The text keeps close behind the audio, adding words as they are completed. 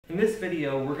In this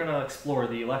video, we're going to explore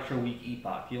the Electroweak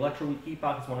Epoch. The Electroweak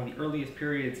Epoch is one of the earliest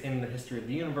periods in the history of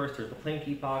the universe. There's the Planck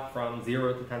Epoch from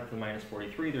 0 to 10 to the minus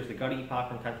 43. There's the Gut Epoch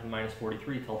from 10 to the minus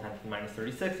 43 till 10 to the minus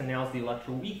 36. And now it's the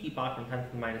Electroweak Epoch from 10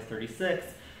 to the minus 36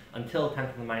 until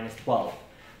 10 to the minus 12.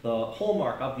 The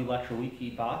hallmark of the Electroweak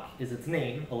Epoch is its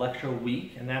name,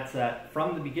 Electroweak, and that's that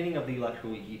from the beginning of the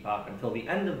Electroweak Epoch until the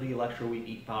end of the Electroweak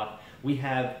Epoch, we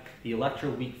have the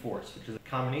electroweak force, which is a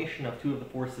combination of two of the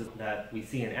forces that we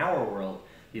see in our world,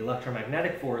 the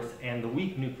electromagnetic force and the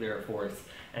weak nuclear force.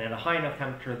 And at a high enough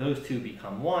temperature, those two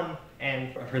become one,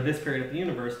 and for this period of the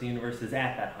universe is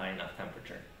at that high enough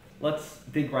temperature. Let's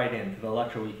dig right into the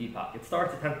Electroweak Epoch. It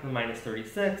starts at 10 to the minus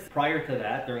 36. Prior to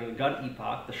that, during the Gut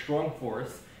Epoch, the strong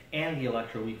force and the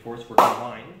electroweak force were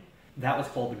combined. That was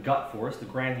called the Gut force, the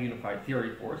Grand Unified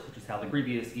Theory force, which is how the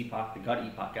previous epoch, the Gut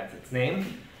Epoch, gets its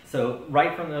name. So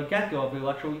right from the get-go of the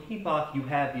Electroweak Epoch, you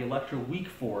have the electroweak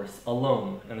force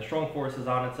alone, and the strong force is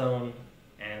on its own,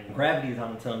 and gravity is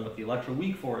on its own, but the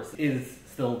electroweak force is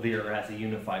still there as a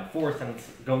unified force, and it's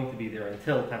going to be there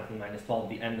until 10 to the minus 12,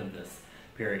 the end of this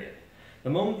period. The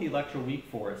moment the electroweak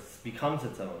force becomes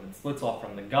its own, it splits off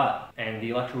from the gut, and the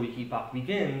Electroweak Epoch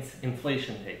begins,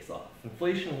 inflation takes off.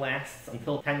 Inflation lasts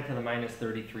until 10 to the minus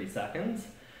 33 seconds,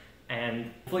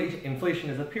 and inflation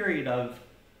is a period of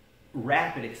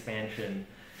rapid expansion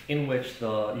in which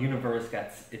the universe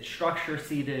gets its structure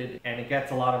seeded, and it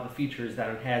gets a lot of the features that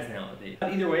it has nowadays.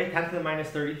 But either way, 10 to the minus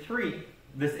 33,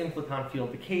 this inflaton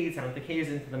field decays, and it decays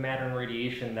into the matter and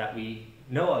radiation that we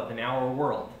know of in our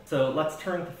world. So let's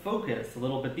turn to focus a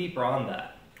little bit deeper on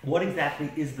that. What exactly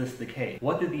is this decay?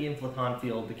 What did the inflaton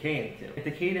field decay into? It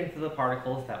decayed into the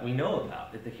particles that we know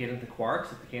about. It decayed into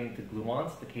quarks, it decayed into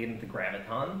gluons, it decayed into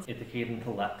gravitons, it decayed into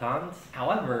leptons.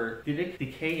 However, did it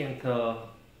decay into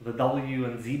the W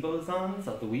and Z bosons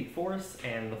of the weak force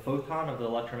and the photon of the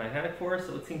electromagnetic force?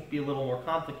 So it seems to be a little more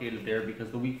complicated there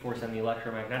because the weak force and the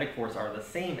electromagnetic force are the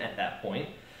same at that point.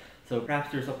 So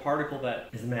perhaps there's a particle that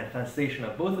is a manifestation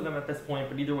of both of them at this point,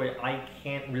 but either way, I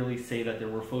can't really say that there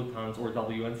were photons or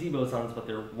W and Z bosons, but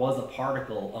there was a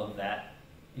particle of that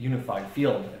unified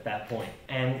field at that point.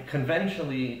 And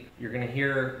conventionally, you're going to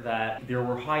hear that there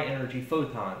were high energy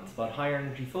photons, but high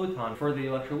energy photon, for the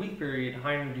electroweak period,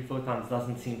 high energy photons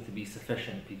doesn't seem to be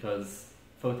sufficient because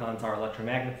photons are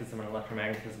electromagnetism, and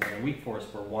electromagnetism and the weak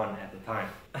force were one at the time.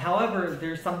 However,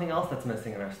 there's something else that's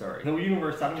missing in our story. The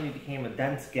universe suddenly became a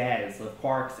dense gas of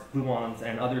quarks, gluons,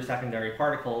 and other secondary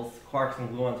particles. Quarks and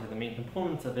gluons are the main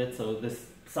components of it, so this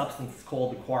substance is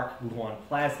called the quark-gluon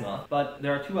plasma. But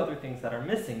there are two other things that are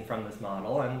missing from this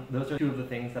model, and those are two of the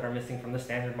things that are missing from the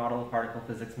standard model of particle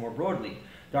physics more broadly: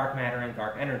 dark matter and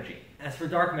dark energy. As for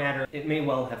dark matter, it may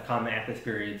well have come at this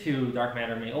period too. Dark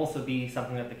matter may also be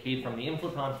something that decayed from the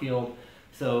inflaton field,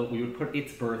 so we would put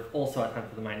its birth also at 10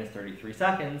 to the minus 33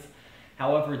 seconds.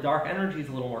 However, dark energy is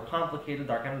a little more complicated.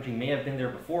 Dark energy may have been there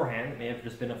beforehand. It may have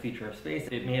just been a feature of space.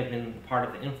 It may have been part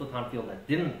of the inflaton field that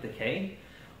didn't decay,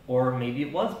 or maybe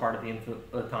it was part of the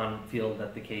inflaton field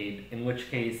that decayed, in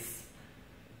which case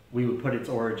we would put its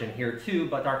origin here too,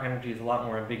 but dark energy is a lot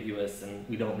more ambiguous and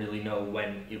we don't really know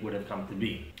when it would have come to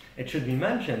be. It should be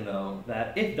mentioned, though,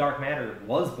 that if dark matter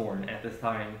was born at this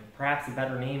time, perhaps a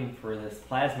better name for this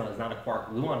plasma is not a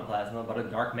quark-gluon plasma, but a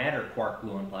dark matter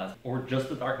quark-gluon plasma, or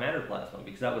just a dark matter plasma,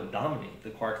 because that would dominate the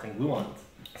quarks and gluons.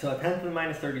 So at 10 to the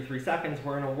minus 33 seconds,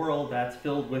 we're in a world that's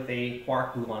filled with a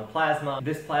quark-gluon plasma.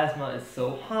 This plasma is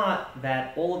so hot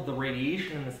that all of the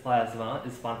radiation in this plasma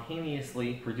is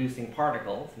spontaneously producing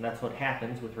particles, and that's what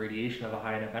happens with radiation of a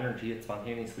high enough energy. It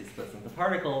spontaneously splits into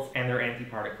particles and their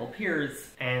antiparticle peers,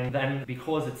 and then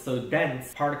because it's so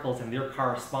dense, particles and their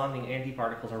corresponding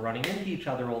antiparticles are running into each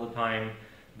other all the time.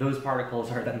 Those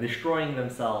particles are then destroying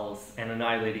themselves and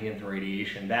annihilating into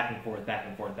radiation, back and forth, back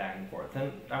and forth, back and forth.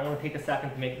 And I want to take a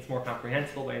second to make this more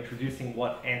comprehensible by introducing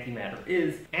what antimatter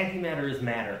is. Antimatter is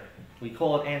matter. We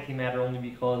call it antimatter only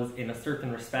because in a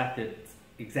certain respect it's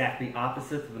exactly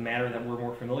opposite to the matter that we're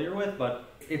more familiar with,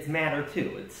 but it's matter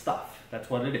too. It's stuff. That's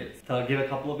what it is. To give a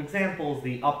couple of examples,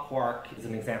 the up quark is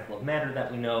an example of matter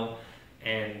that we know,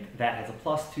 and that has a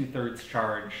plus 2/3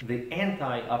 charge. The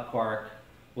anti-up quark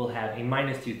will have a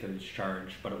minus 2/3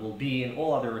 charge, but it will be in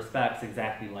all other respects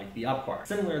exactly like the up quark.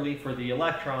 Similarly, for the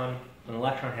electron, an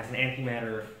electron has an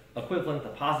antimatter equivalent, a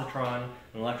positron.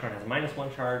 An electron has a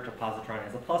 -1 charge, a positron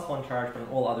has a +1 charge, but in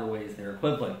all other ways they're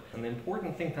equivalent. And the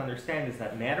important thing to understand is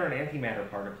that matter and antimatter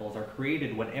particles are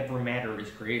created whenever matter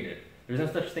is created. There's no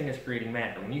such thing as creating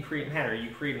matter. When you create matter,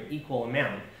 you create an equal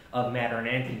amount of matter and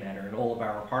antimatter in all of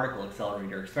our particle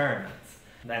accelerator experiments.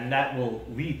 And that will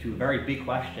lead to a very big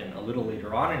question a little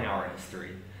later on in our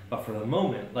history. But for the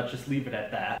moment, let's just leave it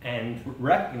at that and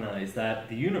recognize that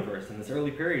the universe in this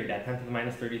early period at 10 to the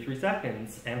minus 33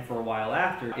 seconds and for a while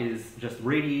after is just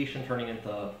radiation turning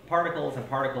into particles and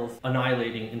particles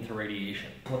annihilating into radiation.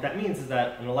 What that means is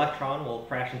that an electron will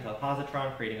crash into a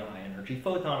positron, creating a high energy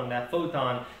photon, and that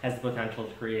photon has the potential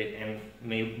to create and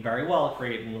may very well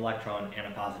create an electron and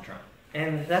a positron.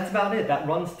 And that's about it. That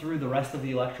runs through the rest of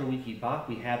the Electroweak Epoch.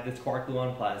 We have this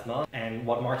quark-gluon plasma, and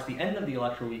what marks the end of the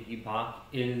Electroweak Epoch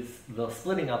is the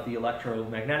splitting of the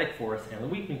electromagnetic force and the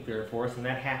weak nuclear force, and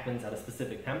that happens at a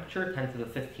specific temperature, 10 to the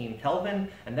 15 Kelvin,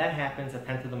 and that happens at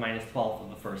 10 to the minus 12th of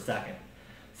the first second.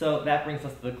 So that brings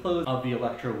us to the close of the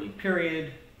Electroweak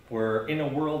period. We're in a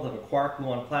world of a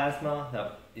quark-gluon plasma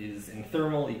that is in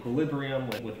thermal equilibrium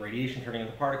with radiation turning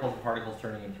into particles and particles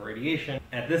turning into radiation.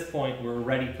 At this point, we're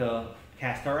ready to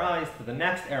cast our eyes to the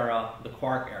next era, the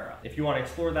quark era. If you want to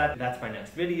explore that, that's my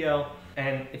next video.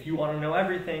 And if you want to know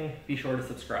everything, be sure to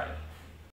subscribe.